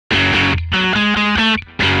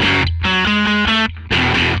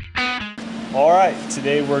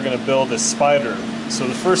today we're going to build a spider. So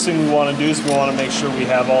the first thing we want to do is we want to make sure we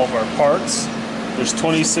have all of our parts. There's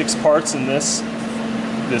 26 parts in this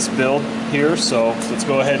build here, so let's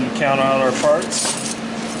go ahead and count out our parts.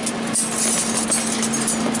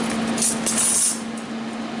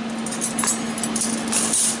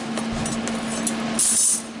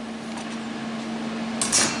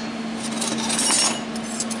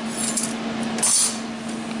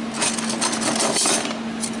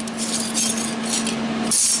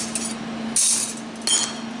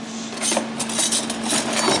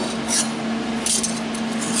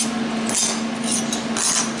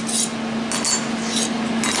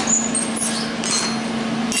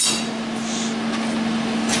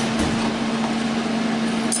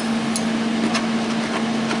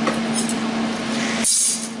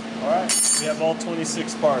 We have all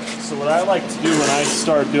 26 parts. So what I like to do when I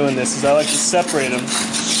start doing this is I like to separate them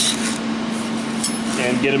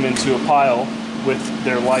and get them into a pile with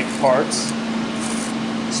their like parts.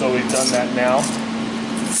 So we've done that now.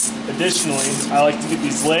 Additionally, I like to get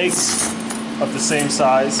these legs of the same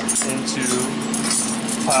size into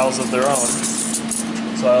piles of their own.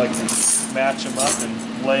 So I like to match them up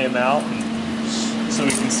and lay them out so we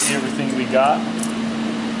can see everything we got.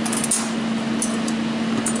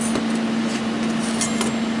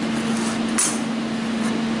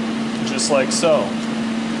 Just like so.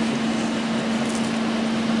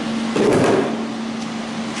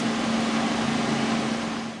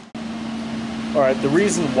 Alright, the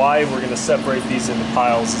reason why we're going to separate these into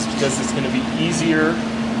piles is because it's going to be easier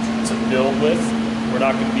to build with. We're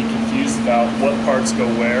not going to be confused about what parts go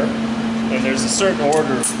where. And there's a certain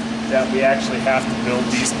order that we actually have to build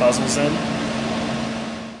these puzzles in.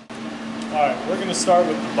 Alright, we're going to start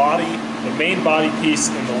with the body, the main body piece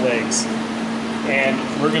and the legs. And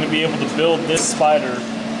we're going to be able to build this spider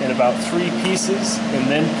in about 3 pieces and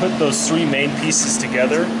then put those 3 main pieces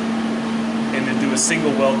together and then do a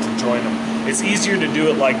single weld to join them. It's easier to do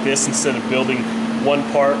it like this instead of building one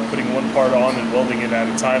part, putting one part on and welding it at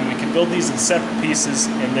a time. We can build these in separate pieces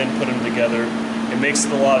and then put them together. It makes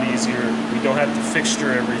it a lot easier. We don't have to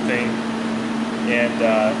fixture everything, and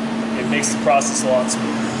it makes the process a lot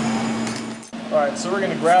smoother. Alright, so we're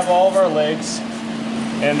going to grab all of our legs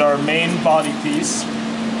and our main body piece,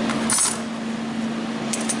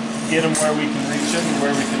 get them where we can reach them and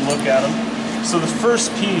where we can look at them. So the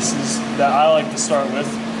first pieces that I like to start with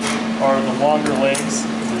are the longer legs.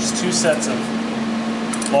 There's 2 sets of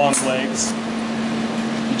long legs.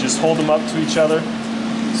 You just hold them up to each other.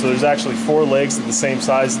 So there's actually 4 legs of the same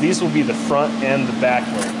size. These will be the front and the back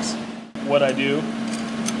legs. What I do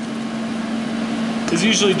is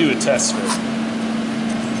usually do a test fit.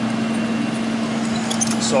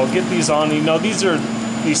 So I'll get these on. You know, these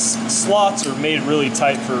slots are made really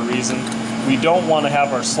tight for a reason. We don't want to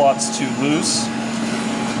have our slots too loose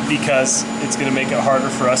because it's going to make it harder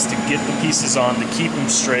for us to get the pieces on, to keep them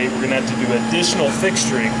straight. We're going to have to do additional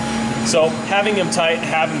fixturing. So having them tight,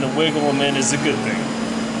 having to wiggle them in is a good thing.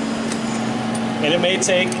 And it may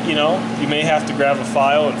take, you know, you may have to grab a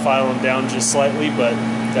file and file them down just slightly, but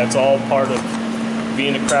that's all part of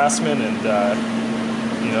being a craftsman and,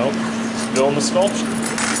 you know, building a sculpture.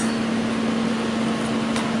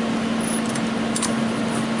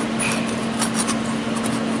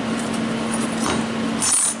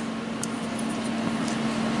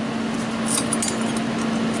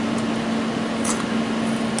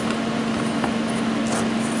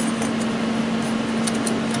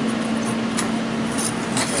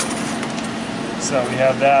 So we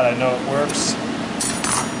have that. I know it works.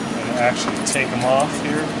 I'm going to actually take them off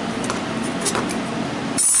here.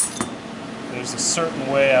 There's a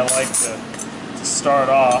certain way I like to start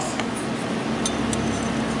off.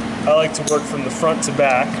 I like to work from the front to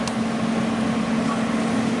back,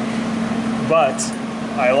 but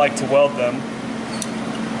I like to weld them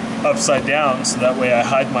upside down so that way I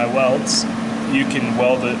hide my welds. You can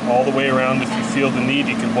weld it all the way around if you feel the need.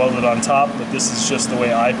 You can weld it on top, but this is just the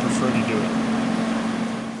way I prefer to do it.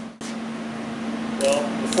 Well,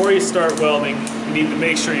 before you start welding, you need to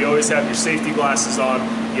make sure you always have your safety glasses on,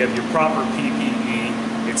 you have your proper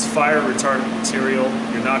PPE, it's fire retardant material,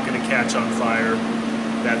 you're not going to catch on fire,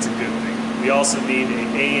 that's a good thing. We also need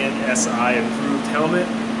an ANSI approved helmet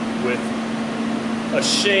with a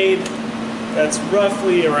shade that's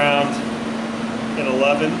roughly around an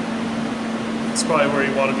 11. It's probably where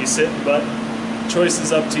you want to be sitting, but choice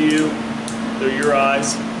is up to you. They're your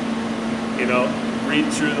eyes. You know,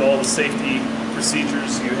 read through all the safety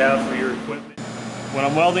procedures you have for your equipment. When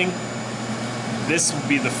I'm welding, this will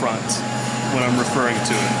be the front when I'm referring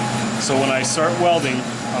to it. So when I start welding,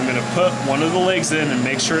 I'm going to put one of the legs in and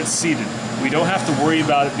make sure it's seated. We don't have to worry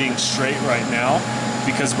about it being straight right now.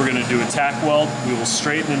 because we're going to do a tack weld. We will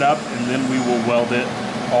straighten it up and then we will weld it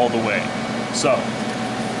all the way. So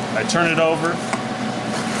I turn it over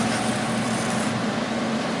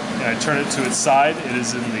and I turn it to its side. It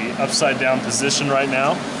is in the upside down position right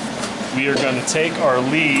now. We are going to take our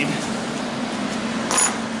lead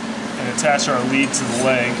and attach our lead to the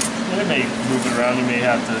leg. And it may move it around. You may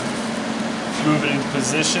have to move it into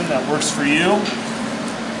position that works for you.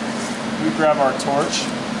 We grab our torch,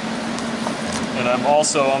 and I'm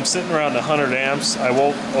sitting around 100 amps. I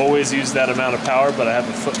won't always use that amount of power, but I have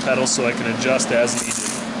a foot pedal so I can adjust as needed.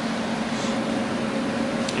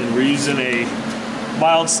 And we're using a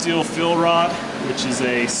mild steel fill rod, which is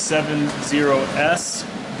a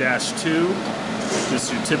 70S-2,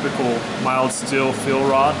 just your typical mild steel fill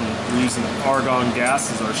rod, and we're using argon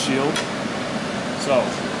gas as our shield. So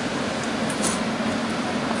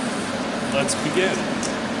let's begin.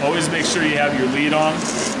 Always make sure you have your lead on.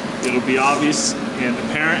 It'll be obvious and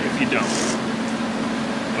apparent if you don't.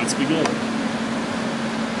 Let's begin.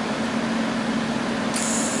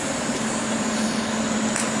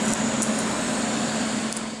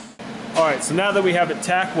 Alright, so now that we have it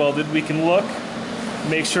tack welded, we can look,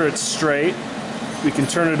 make sure it's straight. We can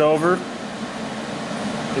turn it over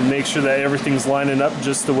and make sure that everything's lining up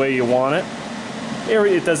just the way you want it.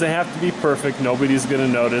 It doesn't have to be perfect. Nobody's going to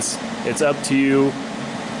notice. It's up to you.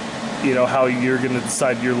 You know, how you're going to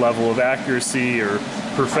decide your level of accuracy or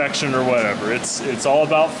perfection or whatever. It's all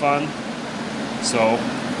about fun. So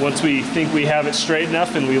once we think we have it straight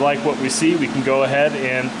enough and we like what we see, we can go ahead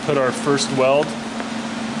and put our first weld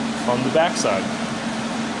on the backside.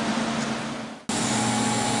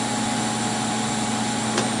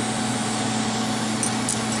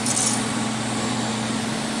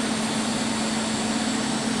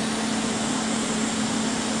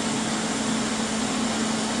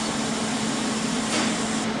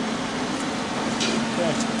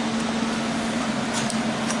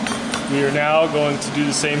 We are now going to do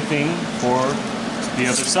the same thing for the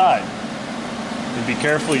other side. And be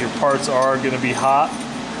careful, your parts are going to be hot.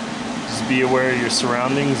 Just be aware of your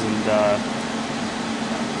surroundings and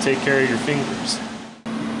take care of your fingers.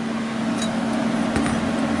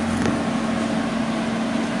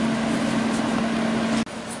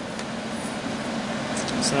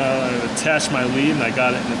 So I've attached my lead and I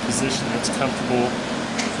got it in a position that's comfortable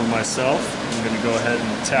for myself. I'm going to go ahead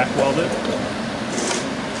and tack weld it.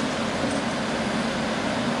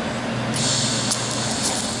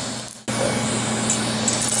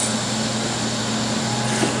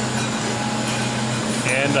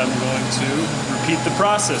 And I'm going to repeat the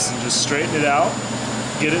process and just straighten it out,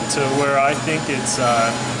 get it to where I think it's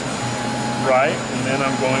right, and then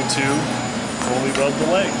I'm going to fully weld the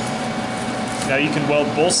leg. Now you can weld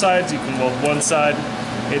both sides, you can weld one side,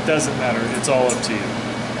 it doesn't matter, it's all up to you.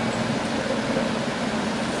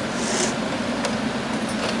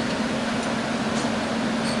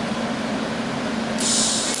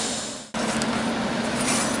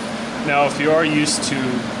 Now if you are used to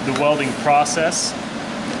the welding process,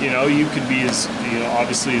 you know, you could be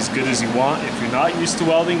obviously as good as you want. If you're not used to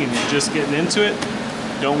welding and you're just getting into it,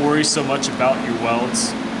 don't worry so much about your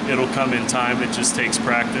welds. It'll come in time, it just takes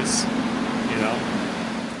practice, you know.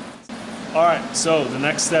 Alright, so the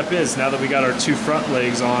next step is, now that we got our two front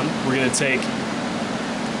legs on, we're going to take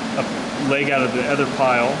a leg out of the other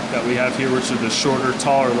pile that we have here, which are the shorter,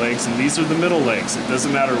 taller legs, and these are the middle legs. It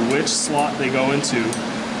doesn't matter which slot they go into,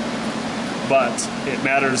 but it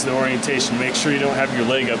matters the orientation. Make sure you don't have your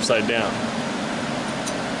leg upside down.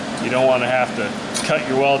 You don't want to have to cut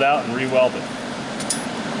your weld out and re-weld it.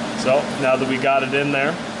 So now that we got it in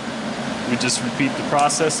there, we just repeat the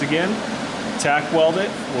process again. Tack weld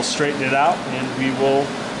it, we'll straighten it out, and we will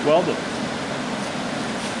weld it.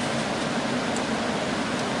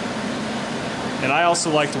 And I also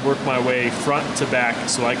like to work my way front to back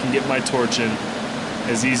so I can get my torch in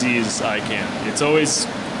as easy as I can. It's always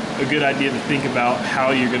a good idea to think about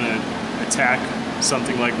how you're going to attack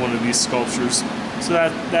something like one of these sculptures, so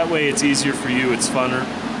that way it's easier for you, it's funner,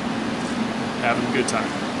 having a good time.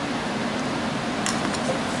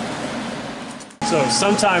 So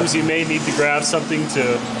sometimes you may need to grab something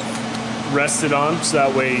to rest it on, so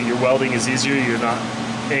that way your welding is easier. You're not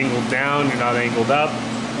angled down, you're not angled up,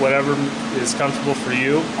 whatever is comfortable for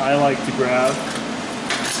you. I like to grab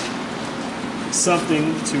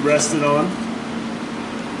something to rest it on.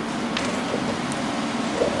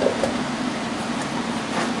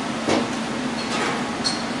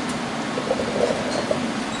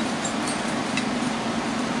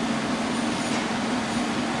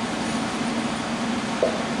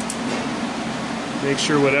 Make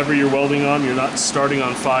sure whatever you're welding on, you're not starting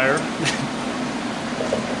on fire.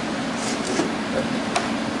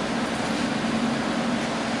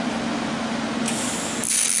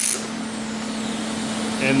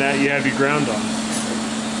 and that you have your ground on.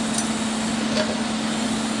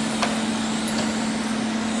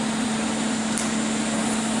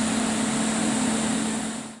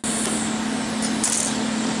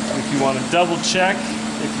 If you want to double check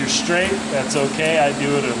if you're straight, that's okay. I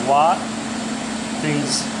do it a lot.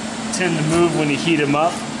 Things tend to move when you heat them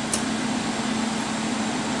up.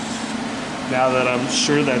 Now that I'm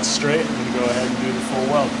sure that's straight, I'm going to go ahead and do the full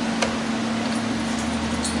weld.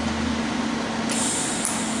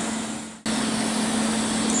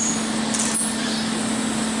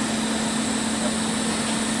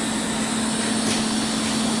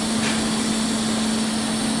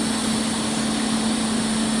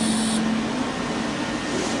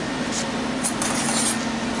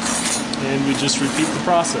 And we just repeat the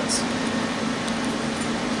process.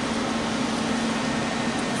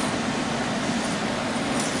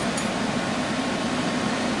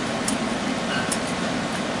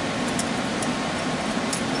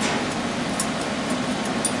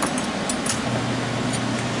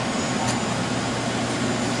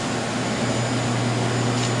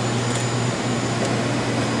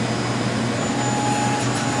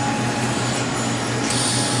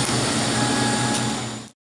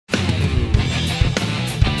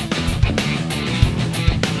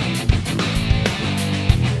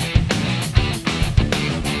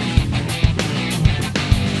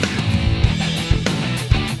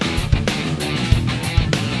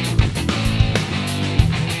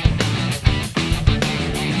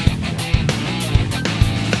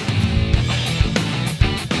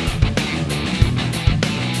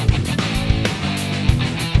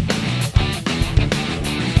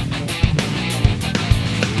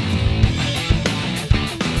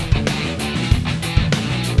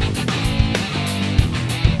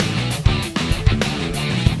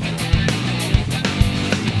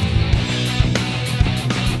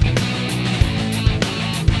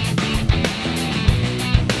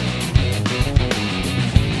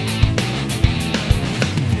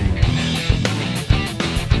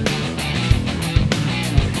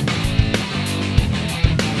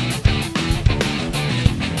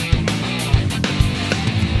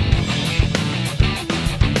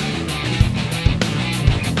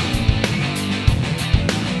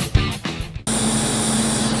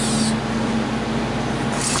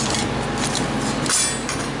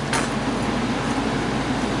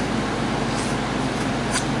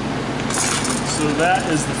 So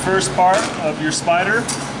that is the first part of your spider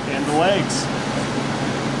and the legs.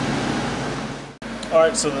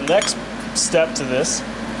 Alright, so the next step to this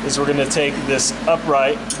is we're going to take this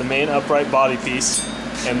upright, the main upright body piece,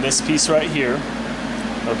 and this piece right here,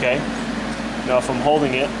 okay? Now if I'm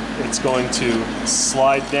holding it, it's going to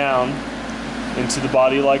slide down into the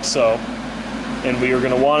body like so, and we are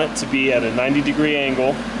going to want it to be at a 90-degree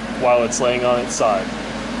angle while it's laying on its side,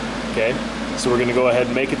 okay? So we're going to go ahead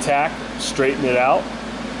and make a tack, straighten it out,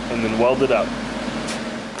 and then weld it up.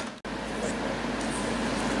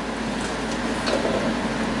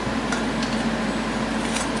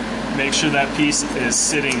 Make sure that piece is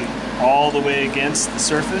sitting all the way against the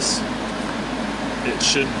surface. It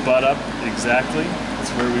should butt up exactly.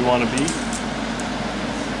 That's where we want to be.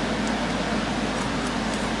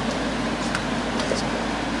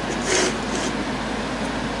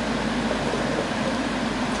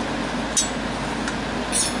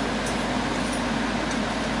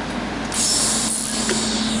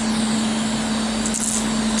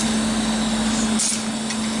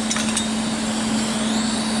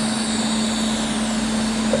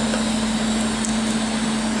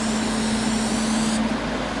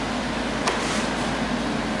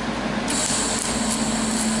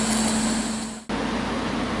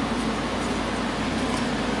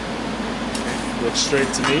 Looks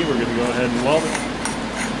straight to me. We're going to go ahead and weld it.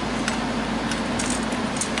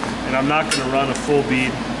 And I'm not going to run a full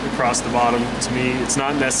bead across the bottom. To me, it's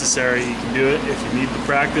not necessary. You can do it if you need the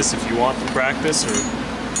practice, if you want the practice, or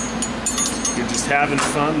you're just having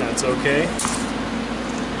fun, that's okay.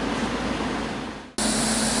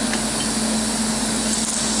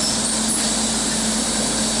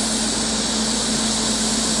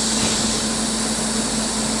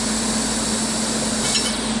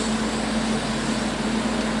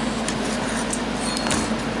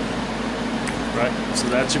 Right, so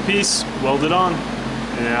that's your piece, weld it on,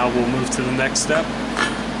 and now we'll move to the next step.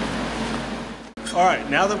 Alright,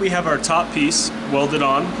 now that we have our top piece welded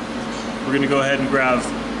on, we're going to go ahead and grab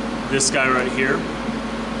this guy right here.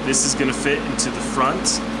 This is going to fit into the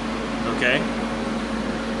front, okay,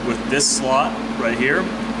 with this slot right here,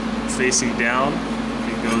 facing down.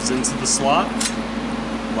 It goes into the slot,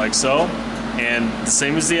 like so, and the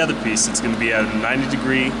same as the other piece, it's going to be at a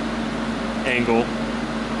 90-degree angle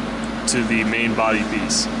onto the main body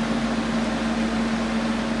piece.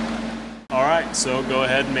 Alright, so go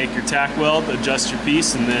ahead and make your tack weld, adjust your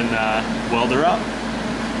piece, and then weld her up.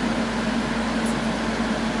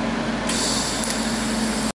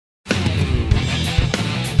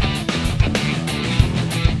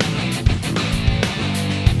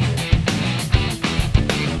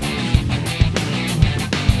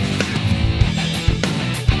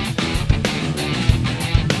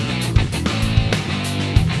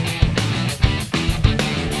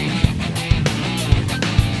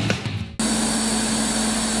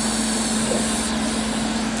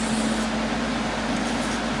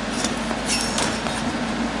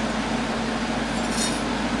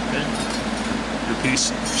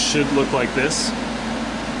 Piece should look like this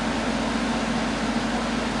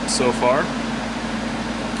so far,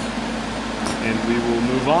 and we will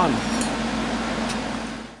move on.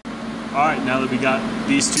 Alright, now that we got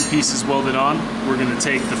these two pieces welded on, we're going to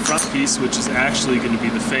take the front piece, which is actually going to be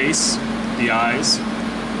the face, the eyes,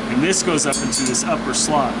 and this goes up into this upper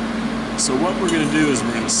slot. So what we're going to do is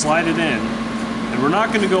we're going to slide it in, and we're not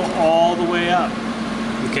going to go all the way up,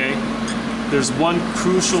 okay? There's one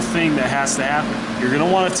crucial thing that has to happen. You're going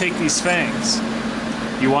to want to take these fangs.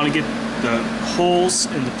 You want to get the holes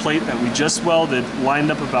in the plate that we just welded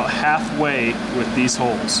lined up about halfway with these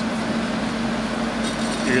holes.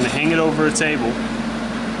 You're going to hang it over a table,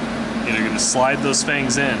 and you're going to slide those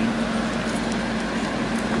fangs in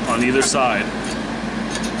on either side.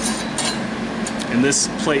 And this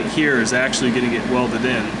plate here is actually going to get welded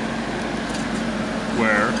in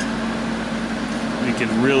where we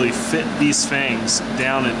can really fit these fangs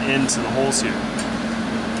down and into the holes here.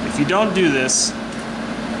 If you don't do this,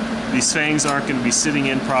 these fangs aren't going to be sitting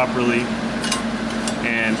in properly,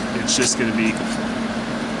 and it's just going to be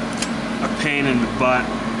a pain in the butt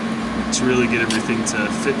to really get everything to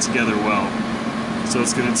fit together well. So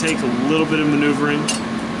it's going to take a little bit of maneuvering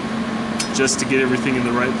just to get everything in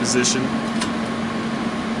the right position.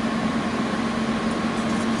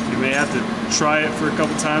 You may have to try it for a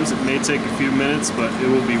couple times. It may take a few minutes, but it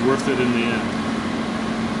will be worth it in the end.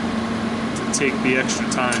 To take the extra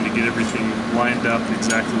time to get everything lined up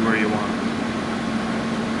exactly where you want it.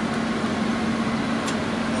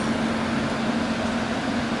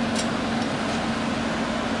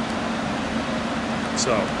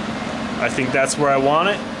 So, I think that's where I want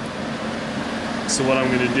it. So what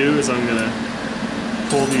I'm going to do is I'm going to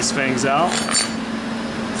pull these fangs out.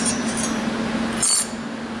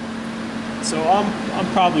 So I'm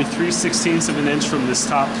probably 3/16 of an inch from this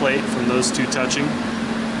top plate, from those two touching,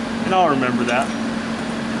 and I'll remember that.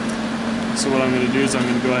 So what I'm going to do is I'm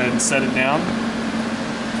going to go ahead and set it down,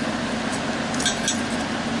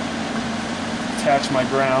 attach my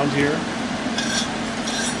ground here,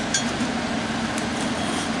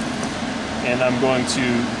 and I'm going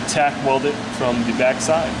to tack weld it from the back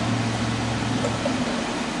side.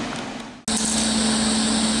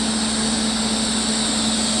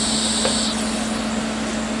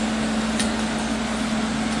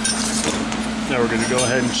 Now we're going to go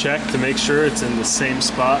ahead and check to make sure it's in the same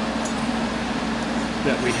spot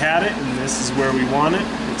that we had it, and this is where we want it.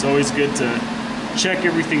 It's always good to check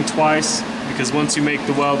everything twice, because once you make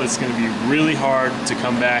the weld, it's going to be really hard to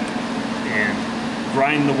come back and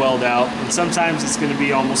grind the weld out, and sometimes it's going to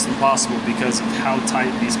be almost impossible because of how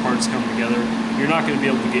tight these parts come together. You're not going to be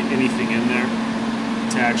able to get anything in there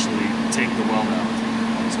to actually take the weld out.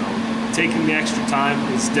 So taking the extra time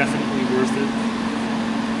is definitely worth it.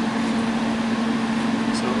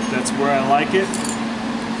 So that's where I like it.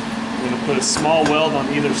 I'm going to put a small weld on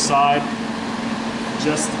either side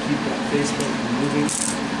just to keep that faceplate from moving.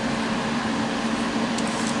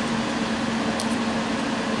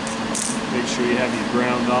 Make sure you have your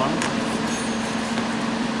ground on.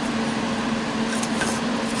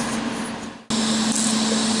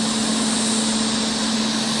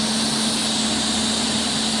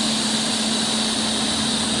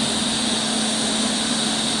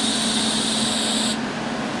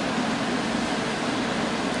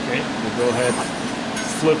 Okay, we'll go ahead,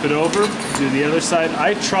 flip it over, do the other side.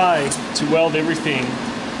 I try to weld everything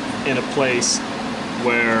in a place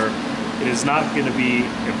where it is not going to be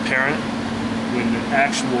apparent when the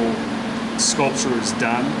actual sculpture is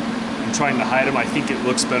done. I'm trying to hide them. I think it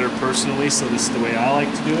looks better personally, so this is the way I like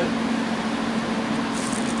to do it.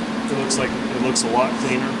 It looks a lot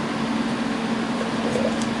cleaner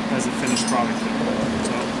as a finished product.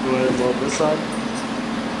 So go ahead and weld this side.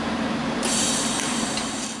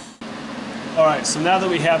 Alright, so now that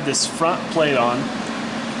we have this front plate on,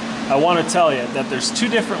 I want to tell you that there's two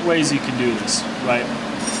different ways you can do this, right?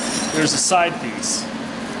 There's a side piece,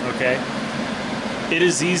 okay? It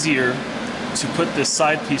is easier to put this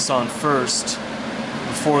side piece on first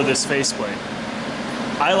before this faceplate.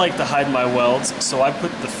 I like to hide my welds, so I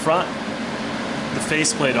put the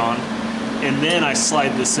faceplate on, and then I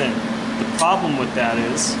slide this in. The problem with that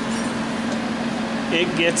is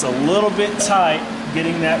it gets a little bit tight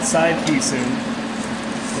getting that side piece in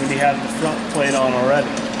when you have the front plate on already.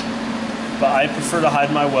 But I prefer to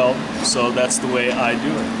hide my weld, so that's the way I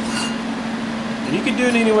do it. And you can do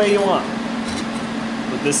it any way you want,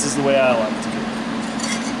 but this is the way I like to do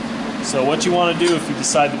it. So what you want to do if you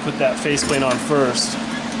decide to put that faceplate on first,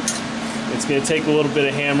 it's going to take a little bit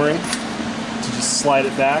of hammering to just slide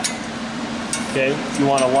it back. Okay, you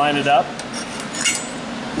want to line it up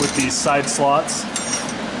with these side slots.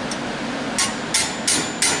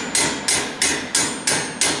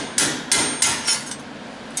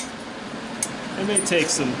 It may take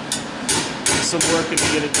some work to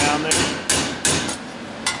get it down there.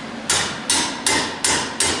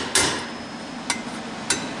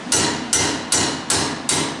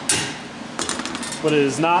 But it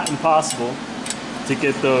is not impossible to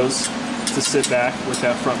get those to sit back with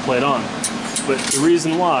that front plate on. But the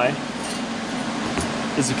reason why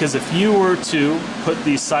is because if you were to put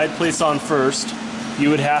these side plates on first, you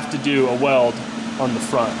would have to do a weld on the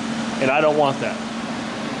front. And I don't want that.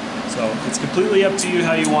 So it's completely up to you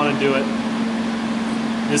how you want to do it.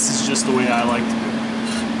 This is just the way I like to do it.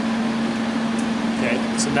 Okay,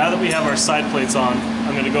 so now that we have our side plates on,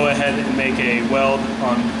 I'm going to go ahead and make a weld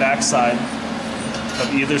on the back side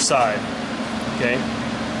of either side. Okay,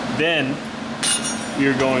 then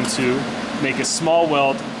you're going to make a small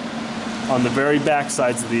weld on the very back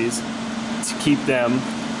sides of these to keep them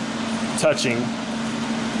touching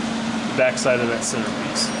the back side of that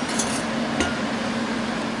centerpiece.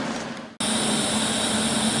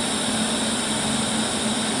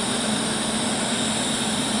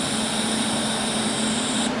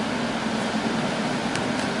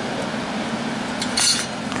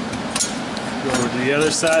 Go over to the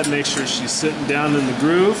other side, make sure she's sitting down in the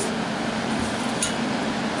groove.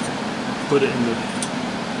 Put it in the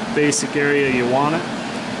basic area you want it.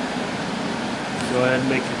 Go ahead and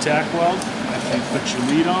make your tack weld after you put your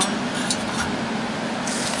lead on.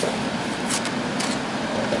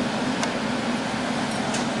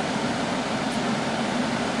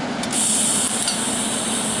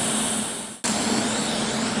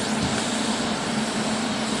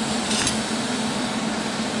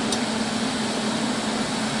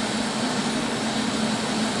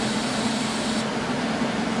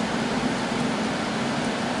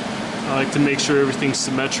 I like to make sure everything's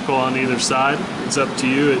symmetrical on either side. It's up to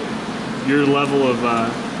you at your level of,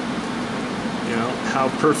 you know, how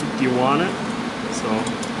perfect you want it. So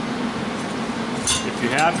if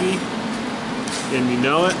you're happy and you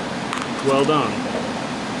know it, well done.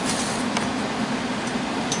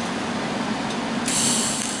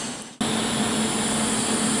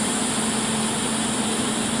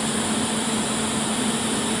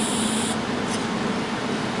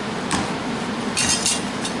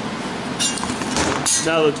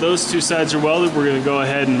 Now that those two sides are welded, we're going to go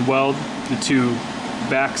ahead and weld the two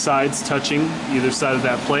back sides touching either side of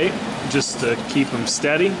that plate, just to keep them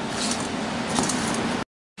steady.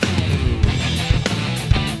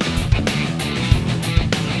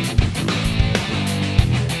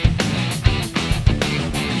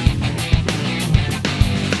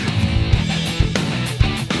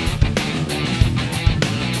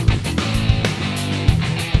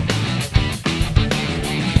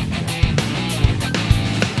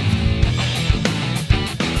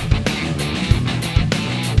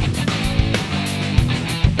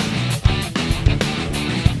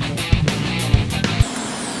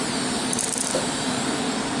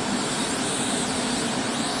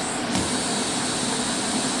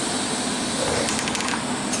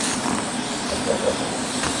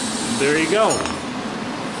 There you go.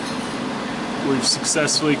 We've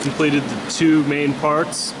successfully completed the two main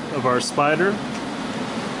parts of our spider.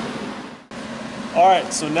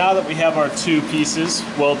 Alright, so now that we have our two pieces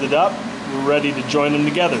welded up, we're ready to join them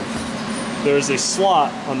together. There's a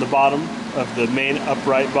slot on the bottom of the main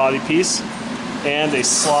upright body piece and a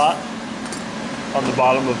slot on the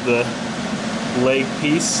bottom of the leg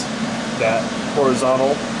piece, that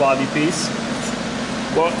horizontal body piece.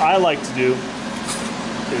 What I like to do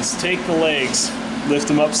is take the legs, lift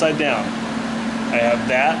them upside down. I have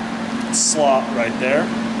that slot right there.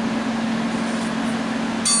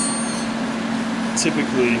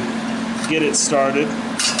 Typically get it started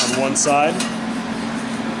on one side,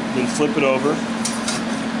 then flip it over.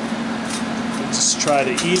 Just try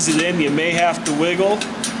to ease it in. You may have to wiggle.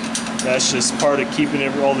 That's just part of keeping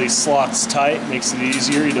all these slots tight. Makes it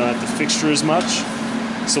easier. You don't have to fixture as much.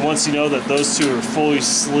 So once you know that those two are fully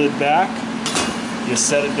slid back, you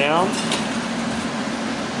set it down.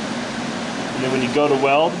 And then when you go to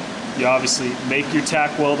weld, you obviously make your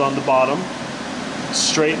tack weld on the bottom,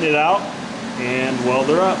 straighten it out, and weld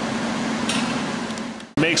her up.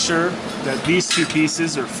 Make sure that these two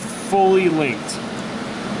pieces are fully linked,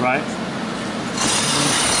 right?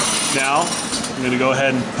 Now, I'm going to go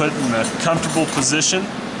ahead and put in a comfortable position.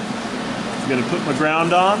 I'm going to put my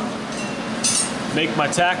ground on, make my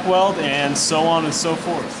tack weld, and so on and so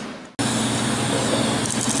forth.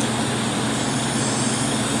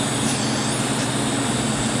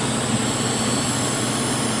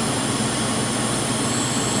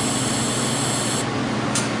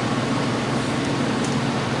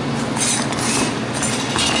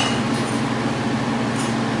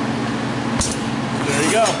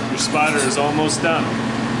 Your spider is almost done.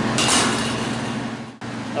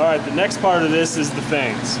 Alright, the next part of this is the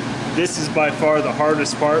fangs. This is by far the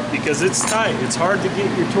hardest part because it's tight. It's hard to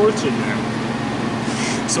get your torch in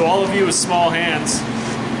there. So all of you with small hands,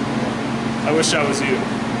 I wish I was you.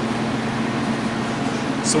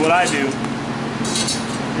 So what I do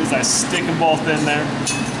is I stick them both in there.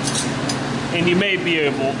 And you may be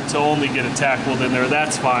able to only get a tack weld in there.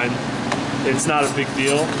 That's fine. It's not a big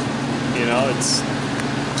deal. You know, it's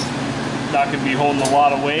not going to be holding a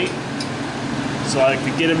lot of weight. So I like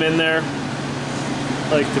to get them in there. I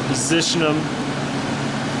like to position them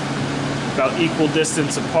about equal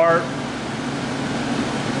distance apart.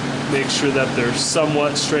 Make sure that they're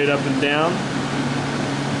somewhat straight up and down.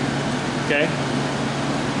 Okay?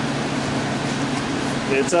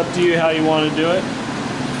 It's up to you how you want to do it.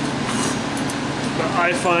 But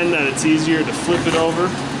I find that it's easier to flip it over.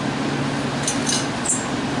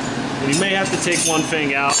 And you may have to take one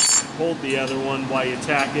fang out, hold the other one while you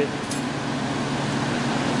tack it.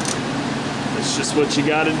 It's just what you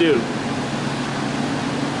got to do.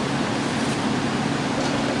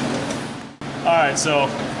 Alright, so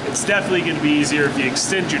it's definitely going to be easier if you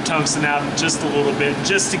extend your tungsten out just a little bit,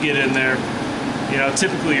 just to get in there. You know,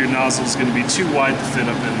 typically your nozzle is going to be too wide to fit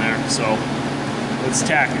up in there, so let's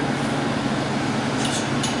tack it.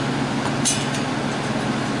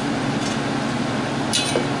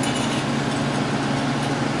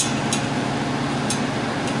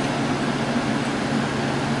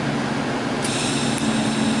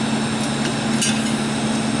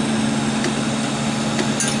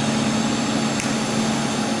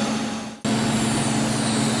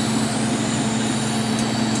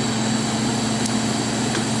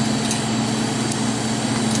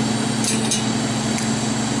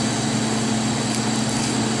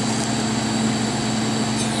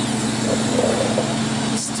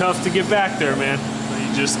 Tough to get back there, man.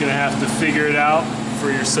 You're just gonna have to figure it out for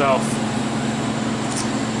yourself.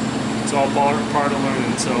 It's all part of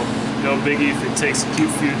learning, so no biggie if it takes a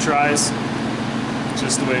few tries.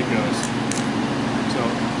 Just the way it goes. So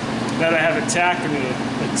now that I have it tacked, I'm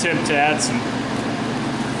gonna attempt to add some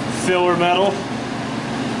filler metal.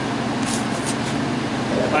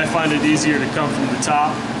 I find it easier to come from the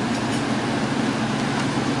top.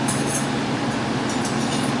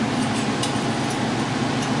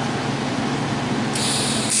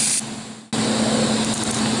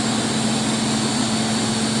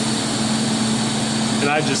 And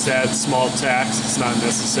I just add small tacks. It's not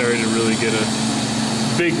necessary to really get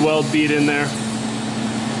a big weld bead in there.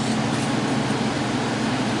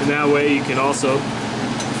 And that way you can also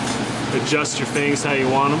adjust your fangs how you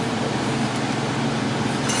want them.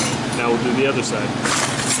 Now we'll do the other side.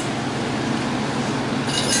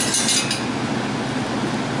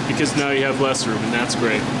 Because now you have less room, and that's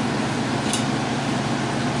great.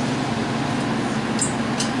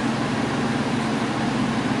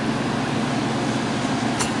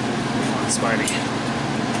 Spidey.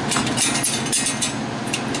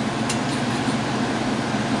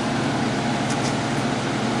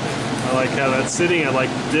 I like how that's sitting. I like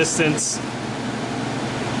the distance.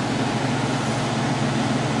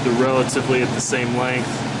 They're relatively at the same length.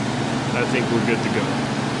 I think we're good to go.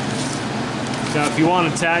 Now if you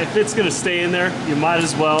want to tack, if it's going to stay in there, you might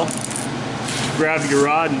as well grab your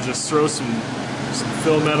rod and just throw some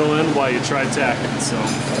fill metal in while you try tacking. So.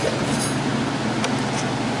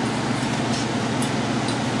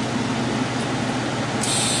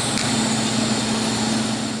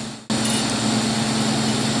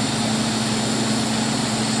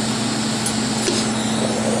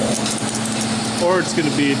 Or it's going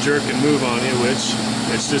to be a jerk and move on you, which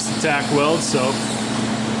it's just a tack weld, so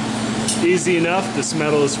easy enough. This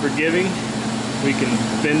metal is forgiving. We can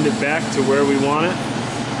bend it back to where we want it.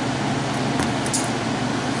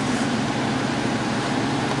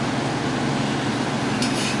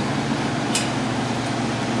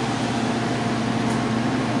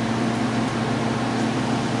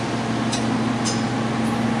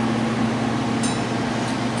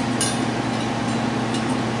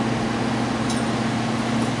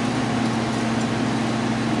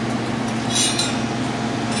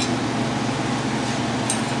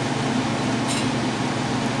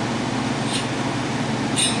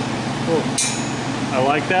 Cool. I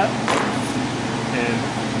like that, and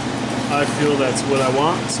I feel that's what I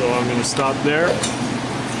want, so I'm going to stop there.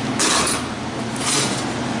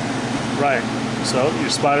 Right. So your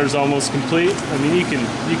spider's almost complete. I mean, you can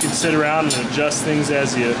sit around and adjust things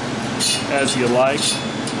as you like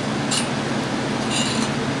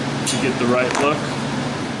to get the right look.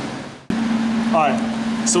 All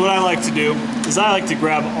right. So what I like to do is I like to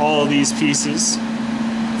grab all of these pieces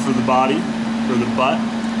for the body, for the butt,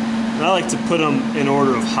 and I like to put them in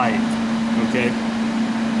order of height. Okay.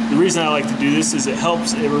 The reason I like to do this is it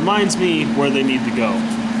reminds me where they need to go.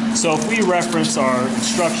 So if we reference our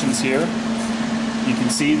instructions here, you can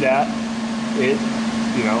see that it,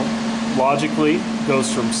 logically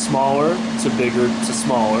goes from smaller to bigger to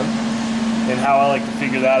smaller. And how I like to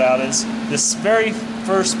figure that out is this very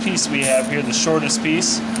first piece we have here, the shortest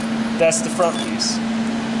piece, that's the front piece,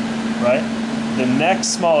 right? The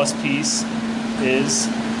next smallest piece is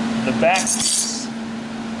the back piece,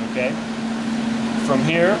 okay? From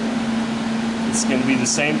here, it's going to be the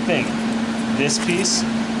same thing. This piece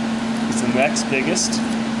is the next biggest,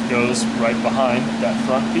 goes right behind that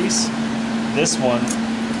front piece. This one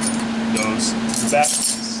goes to the back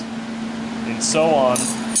piece, and so on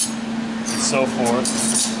and so forth.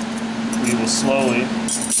 We will slowly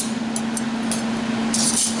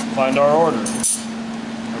find our order.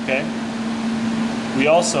 Okay?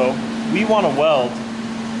 We want to weld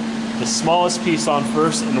the smallest piece on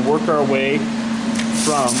first and work our way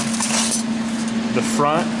from the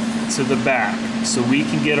front to the back, so we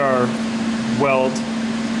can get our weld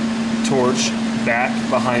torch back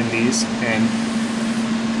behind these and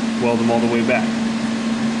weld them all the way back.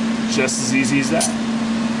 Just as easy as that.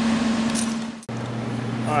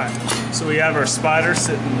 Alright, so we have our spider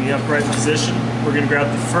sitting in the upright position. We're going to grab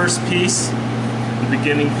the first piece, the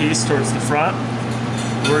beginning piece towards the front.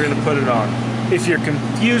 We're going to put it on. If you're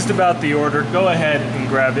confused about the order, go ahead and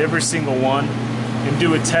grab every single one and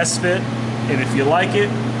do a test fit. And if you like it,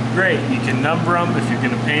 great. You can number them. If you're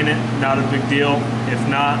going to paint it, not a big deal. If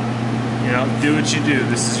not, do what you do.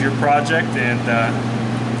 This is your project, and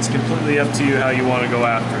it's completely up to you how you want to go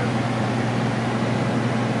after it.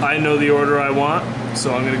 I know the order I want,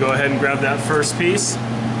 so I'm going to go ahead and grab that first piece.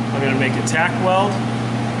 I'm going to make a tack weld,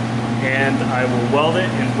 and I will weld it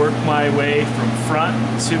and work my way from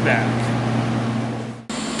front to back.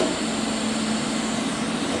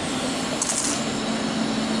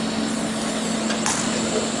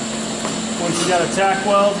 Once you got a tack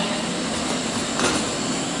weld,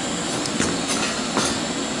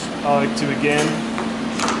 I like to again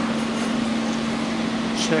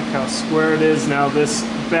check how square it is. Now this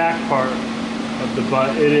back part of the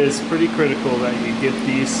butt, it is pretty critical that you get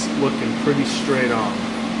these looking pretty straight on.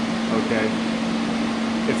 Okay?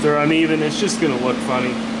 If they're uneven, it's just going to look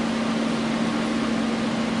funny.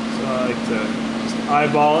 So I like to just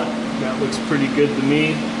eyeball it. That looks pretty good to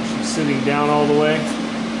me. She's sitting down all the way.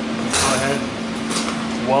 Go ahead,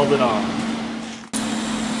 weld it on.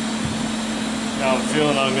 Now I'm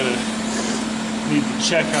feeling I'm going to need to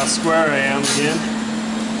check how square I am again,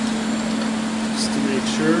 just to make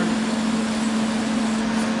sure.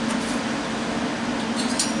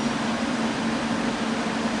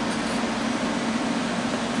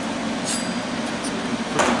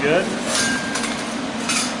 Pretty good.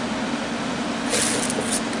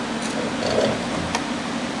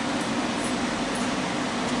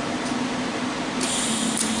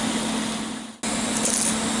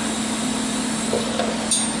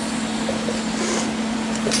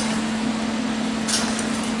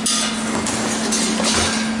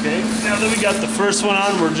 Now that we got the first one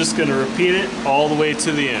on, we're just going to repeat it all the way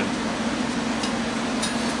to the end.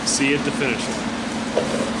 See you at the finish line.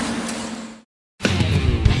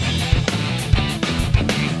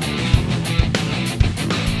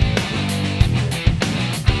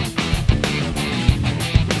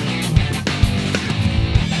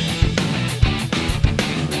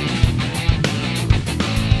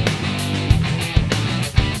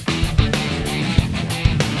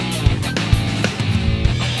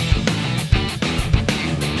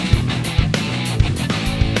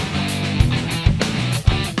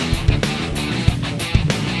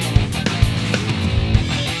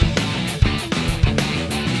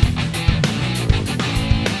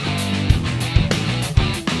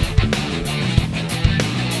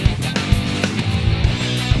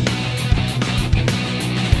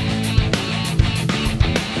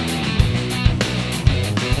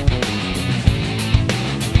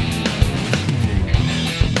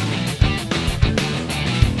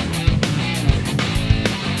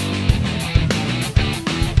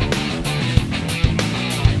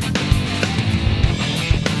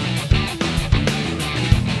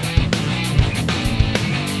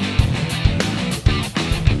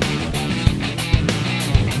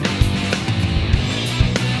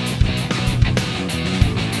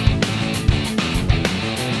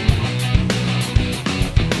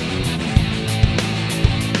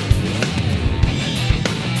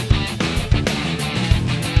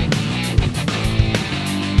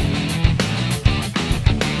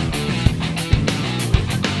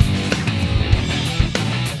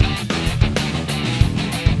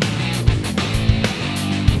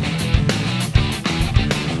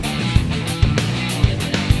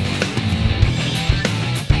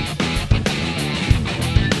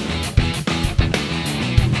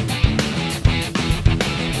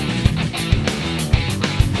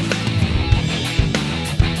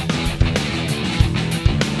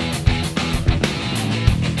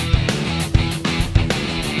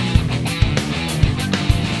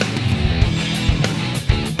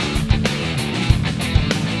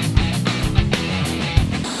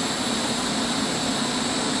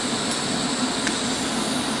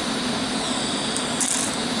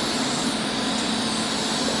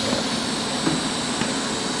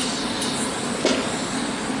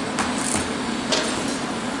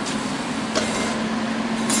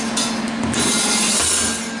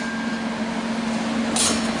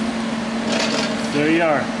 we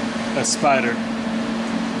are a spider.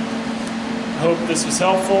 I hope this was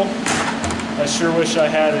helpful. I sure wish I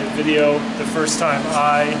had a video the first time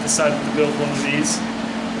I decided to build one of these.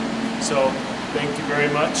 So thank you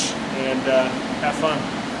very much, and have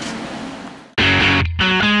fun.